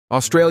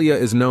Australia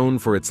is known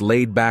for its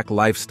laid-back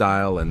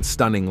lifestyle and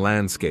stunning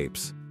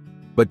landscapes.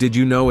 But did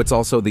you know it's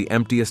also the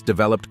emptiest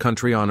developed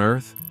country on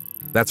Earth?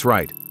 That's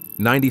right,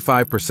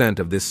 95%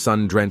 of this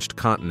sun-drenched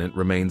continent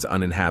remains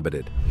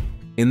uninhabited.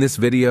 In this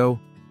video,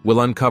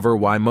 we'll uncover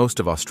why most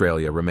of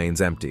Australia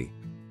remains empty.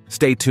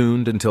 Stay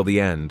tuned until the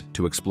end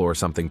to explore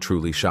something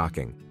truly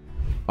shocking.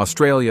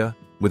 Australia,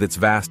 with its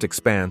vast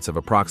expanse of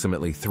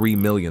approximately 3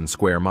 million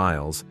square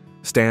miles,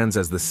 stands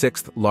as the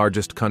sixth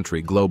largest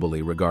country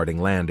globally regarding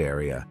land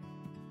area.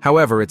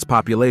 However, its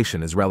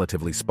population is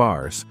relatively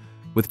sparse,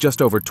 with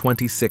just over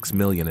 26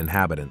 million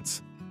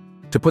inhabitants.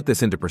 To put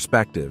this into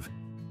perspective,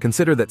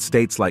 consider that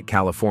states like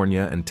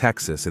California and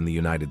Texas in the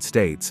United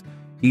States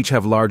each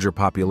have larger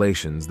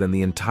populations than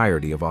the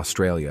entirety of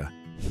Australia.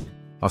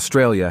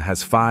 Australia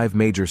has 5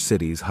 major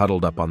cities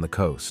huddled up on the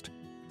coast: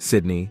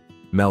 Sydney,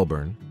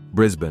 Melbourne,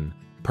 Brisbane,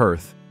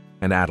 Perth,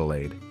 and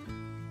Adelaide.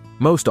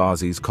 Most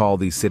Aussies call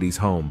these cities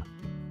home.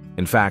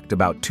 In fact,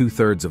 about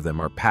 2/3 of them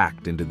are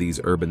packed into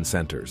these urban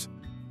centers.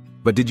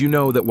 But did you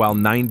know that while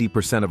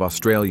 90% of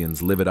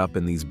Australians live it up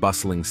in these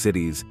bustling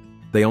cities,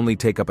 they only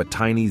take up a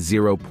tiny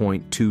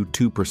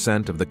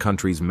 0.22% of the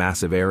country's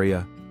massive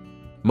area?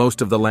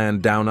 Most of the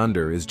land down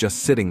under is just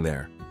sitting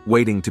there,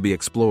 waiting to be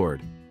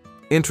explored.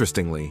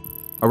 Interestingly,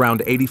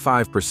 around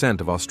 85%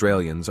 of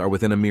Australians are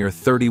within a mere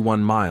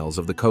 31 miles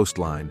of the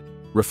coastline,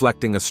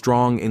 reflecting a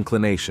strong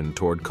inclination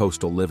toward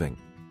coastal living.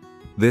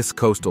 This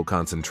coastal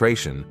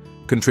concentration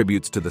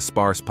contributes to the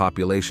sparse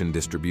population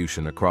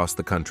distribution across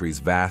the country's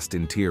vast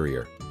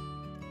interior.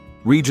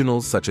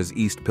 Regionals such as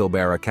East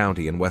Pilbara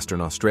County in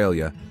Western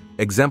Australia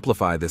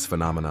exemplify this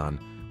phenomenon,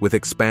 with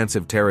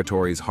expansive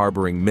territories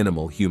harboring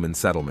minimal human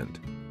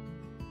settlement.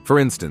 For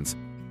instance,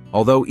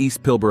 although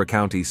East Pilbara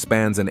County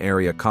spans an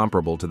area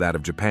comparable to that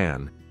of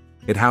Japan,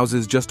 it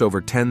houses just over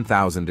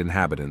 10,000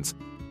 inhabitants,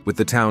 with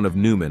the town of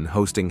Newman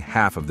hosting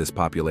half of this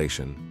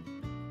population.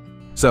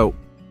 So,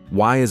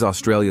 why is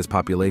Australia's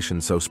population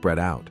so spread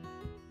out?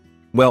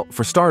 Well,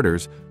 for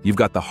starters, you've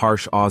got the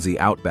harsh Aussie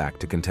outback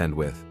to contend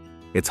with.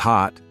 It's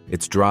hot,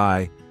 it's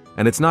dry,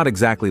 and it's not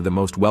exactly the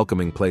most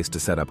welcoming place to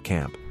set up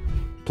camp.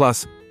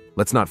 Plus,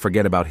 let's not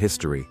forget about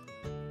history.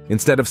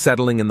 Instead of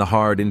settling in the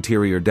hard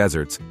interior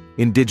deserts,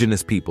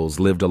 indigenous peoples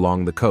lived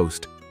along the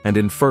coast and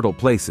in fertile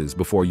places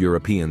before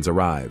Europeans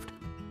arrived.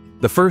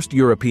 The first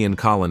European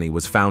colony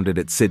was founded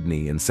at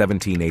Sydney in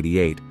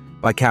 1788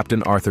 by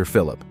Captain Arthur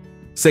Phillip,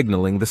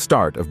 signaling the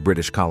start of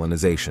British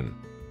colonization.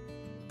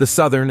 The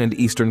southern and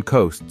eastern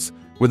coasts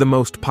were the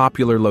most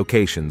popular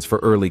locations for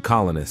early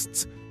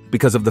colonists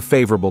because of the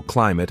favorable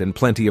climate and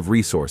plenty of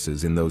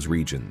resources in those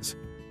regions.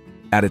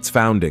 At its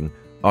founding,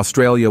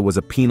 Australia was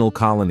a penal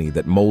colony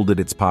that molded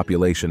its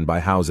population by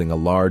housing a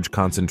large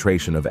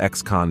concentration of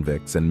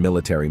ex-convicts and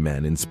military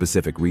men in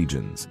specific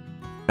regions.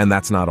 And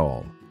that's not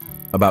all.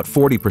 About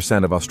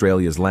 40% of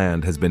Australia's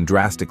land has been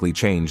drastically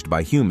changed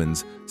by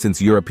humans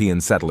since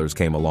European settlers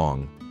came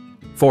along.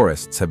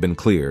 Forests have been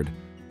cleared,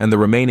 and the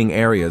remaining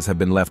areas have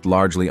been left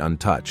largely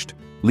untouched,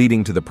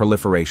 leading to the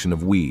proliferation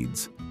of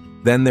weeds.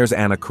 Then there's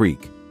Anna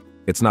Creek.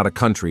 It's not a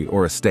country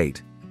or a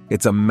state.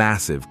 It's a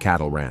massive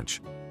cattle ranch.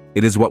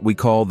 It is what we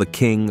call the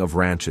king of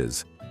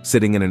ranches,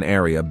 sitting in an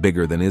area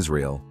bigger than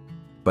Israel.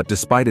 But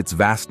despite its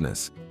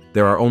vastness,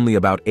 there are only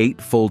about 8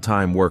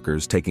 full-time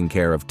workers taking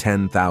care of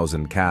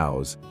 10,000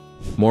 cows.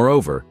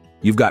 Moreover,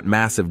 you've got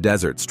massive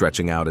deserts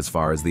stretching out as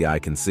far as the eye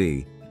can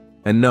see.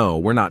 And no,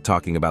 we're not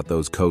talking about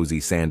those cozy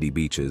sandy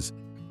beaches.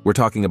 We're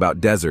talking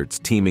about deserts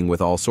teeming with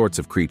all sorts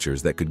of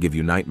creatures that could give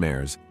you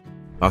nightmares.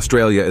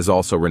 Australia is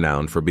also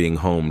renowned for being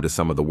home to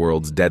some of the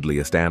world's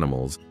deadliest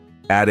animals,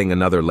 adding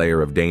another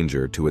layer of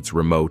danger to its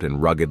remote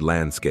and rugged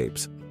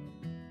landscapes.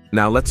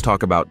 Now let's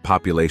talk about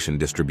population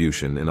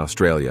distribution in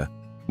Australia,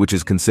 which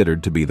is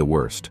considered to be the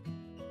worst.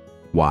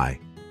 Why?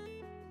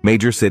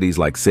 Major cities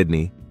like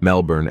Sydney,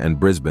 Melbourne, and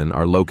Brisbane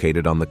are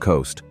located on the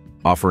coast,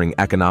 offering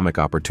economic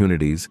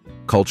opportunities,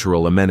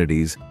 cultural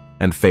amenities,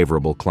 and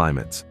favorable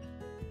climates.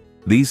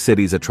 These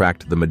cities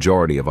attract the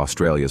majority of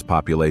Australia's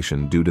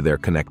population due to their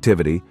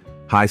connectivity,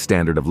 high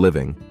standard of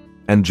living,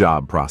 and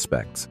job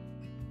prospects.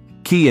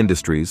 Key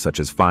industries such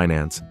as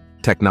finance,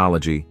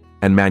 technology,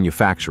 and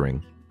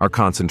manufacturing are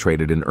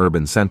concentrated in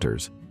urban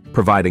centers,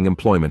 providing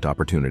employment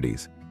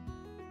opportunities.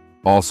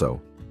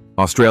 Also,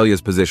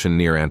 Australia's position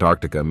near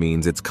Antarctica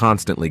means it's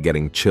constantly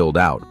getting chilled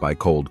out by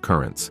cold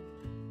currents.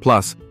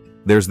 Plus,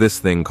 there's this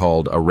thing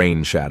called a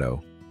rain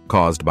shadow,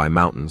 caused by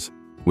mountains,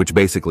 which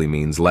basically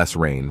means less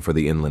rain for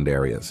the inland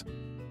areas.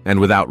 And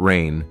without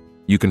rain,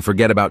 you can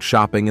forget about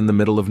shopping in the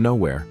middle of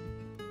nowhere.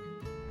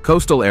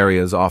 Coastal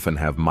areas often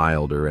have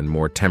milder and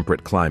more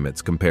temperate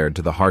climates compared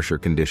to the harsher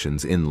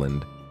conditions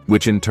inland,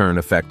 which in turn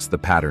affects the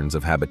patterns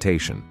of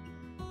habitation.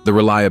 The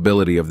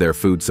reliability of their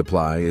food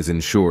supply is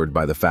ensured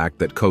by the fact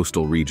that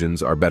coastal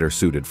regions are better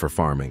suited for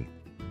farming.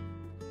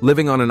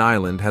 Living on an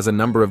island has a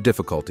number of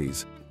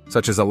difficulties,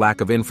 such as a lack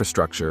of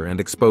infrastructure and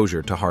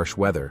exposure to harsh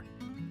weather.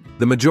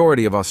 The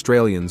majority of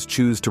Australians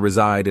choose to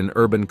reside in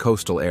urban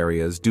coastal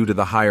areas due to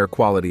the higher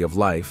quality of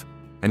life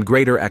and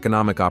greater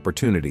economic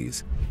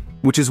opportunities.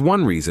 which is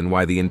one reason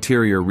why the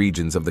interior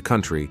regions of the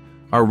country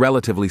are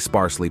relatively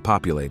sparsely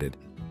populated.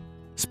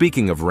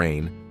 Speaking of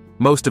rain,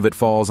 most of it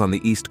falls on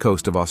the east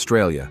coast of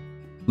Australia,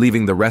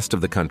 leaving the rest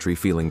of the country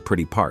feeling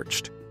pretty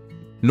parched.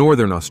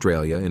 Northern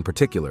Australia, in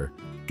particular,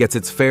 gets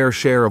its fair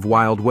share of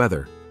wild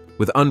weather,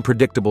 with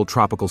unpredictable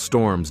tropical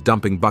storms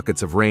dumping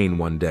buckets of rain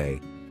one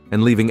day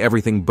and leaving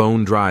everything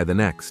bone dry the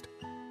next.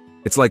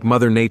 It's like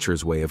Mother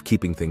Nature's way of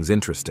keeping things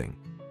interesting.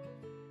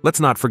 Let's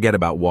not forget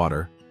about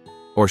water,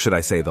 or should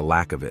I say the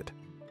lack of it.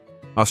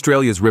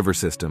 Australia's river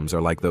systems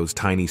are like those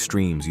tiny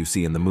streams you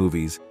see in the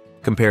movies,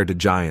 compared to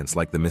giants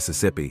like the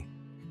Mississippi.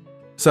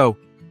 So,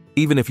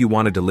 even if you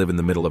wanted to live in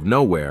the middle of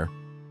nowhere,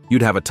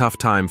 you'd have a tough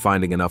time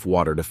finding enough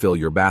water to fill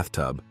your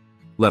bathtub,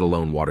 let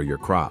alone water your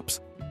crops.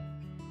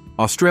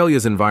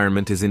 Australia's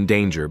environment is in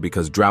danger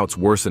because droughts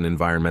worsen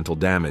environmental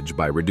damage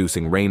by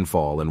reducing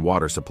rainfall and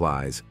water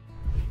supplies.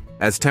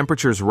 As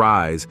temperatures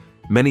rise,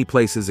 many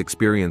places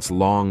experience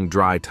long,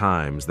 dry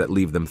times that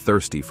leave them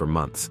thirsty for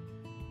months.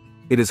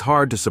 It is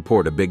hard to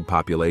support a big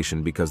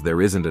population because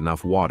there isn't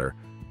enough water,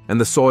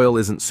 and the soil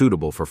isn't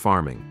suitable for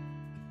farming.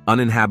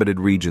 Uninhabited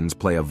regions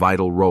play a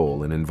vital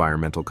role in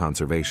environmental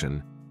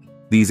conservation.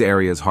 These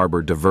areas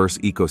harbor diverse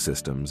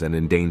ecosystems and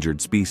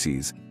endangered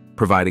species,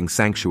 providing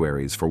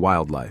sanctuaries for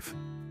wildlife.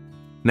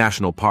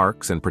 National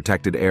parks and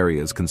protected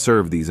areas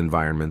conserve these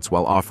environments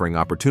while offering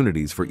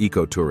opportunities for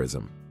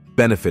ecotourism,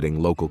 benefiting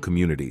local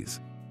communities.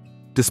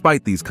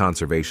 Despite these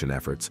conservation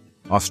efforts,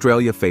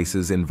 Australia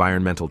faces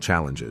environmental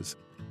challenges.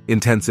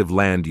 Intensive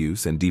land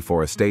use and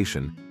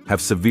deforestation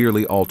have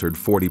severely altered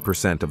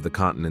 40% of the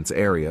continent's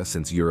area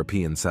since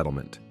European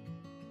settlement.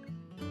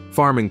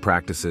 Farming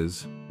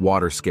practices,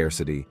 water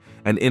scarcity,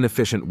 and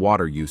inefficient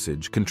water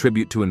usage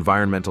contribute to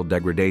environmental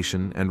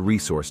degradation and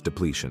resource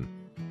depletion.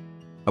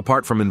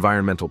 Apart from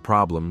environmental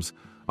problems,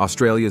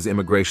 Australia's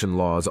immigration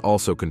laws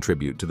also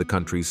contribute to the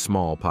country's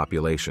small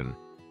population.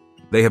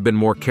 They have been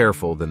more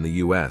careful than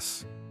the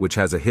US, which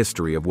has a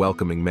history of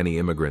welcoming many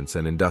immigrants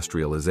and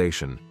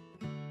industrialization.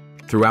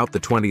 Throughout the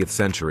 20th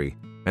century,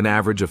 an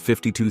average of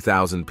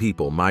 52,000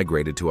 people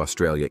migrated to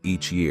Australia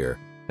each year,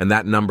 and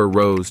that number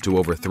rose to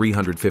over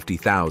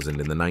 350,000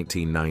 in the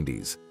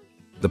 1990s.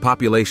 The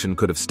population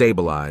could have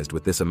stabilized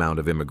with this amount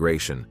of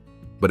immigration,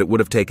 but it would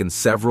have taken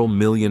several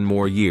million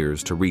more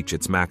years to reach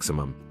its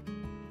maximum.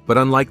 But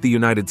unlike the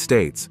United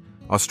States,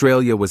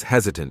 Australia was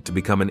hesitant to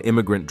become an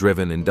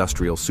immigrant-driven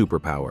industrial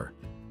superpower.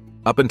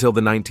 Up until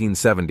the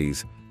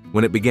 1970s,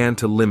 when it began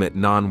to limit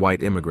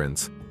non-white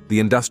immigrants, the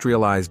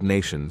industrialized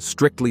nation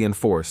strictly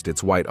enforced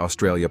its White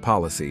Australia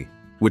policy,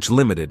 which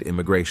limited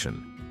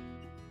immigration.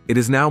 It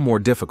is now more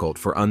difficult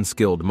for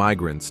unskilled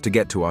migrants to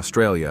get to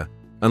Australia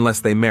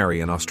unless they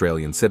marry an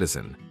Australian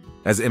citizen,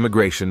 as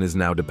immigration is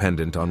now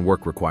dependent on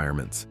work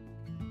requirements.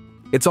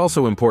 It's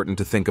also important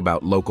to think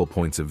about local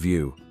points of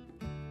view.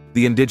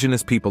 The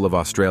Indigenous people of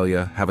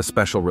Australia have a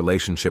special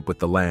relationship with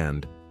the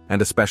land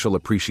and a special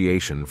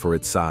appreciation for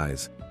its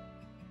size.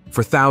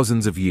 For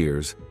thousands of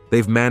years,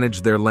 they've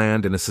managed their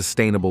land in a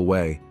sustainable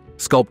way,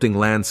 sculpting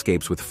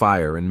landscapes with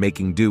fire and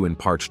making do in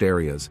parched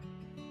areas.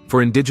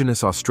 For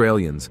Indigenous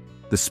Australians,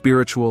 the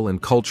spiritual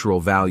and cultural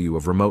value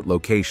of remote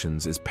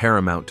locations is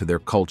paramount to their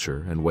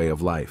culture and way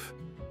of life.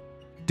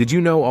 Did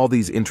you know all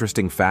these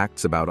interesting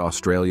facts about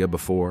Australia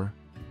before?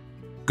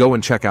 Go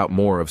and check out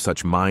more of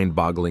such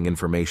mind-boggling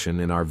information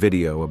in our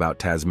video about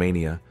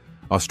Tasmania,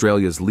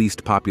 Australia's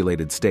least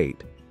populated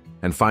state,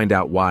 and find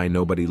out why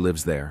nobody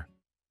lives there.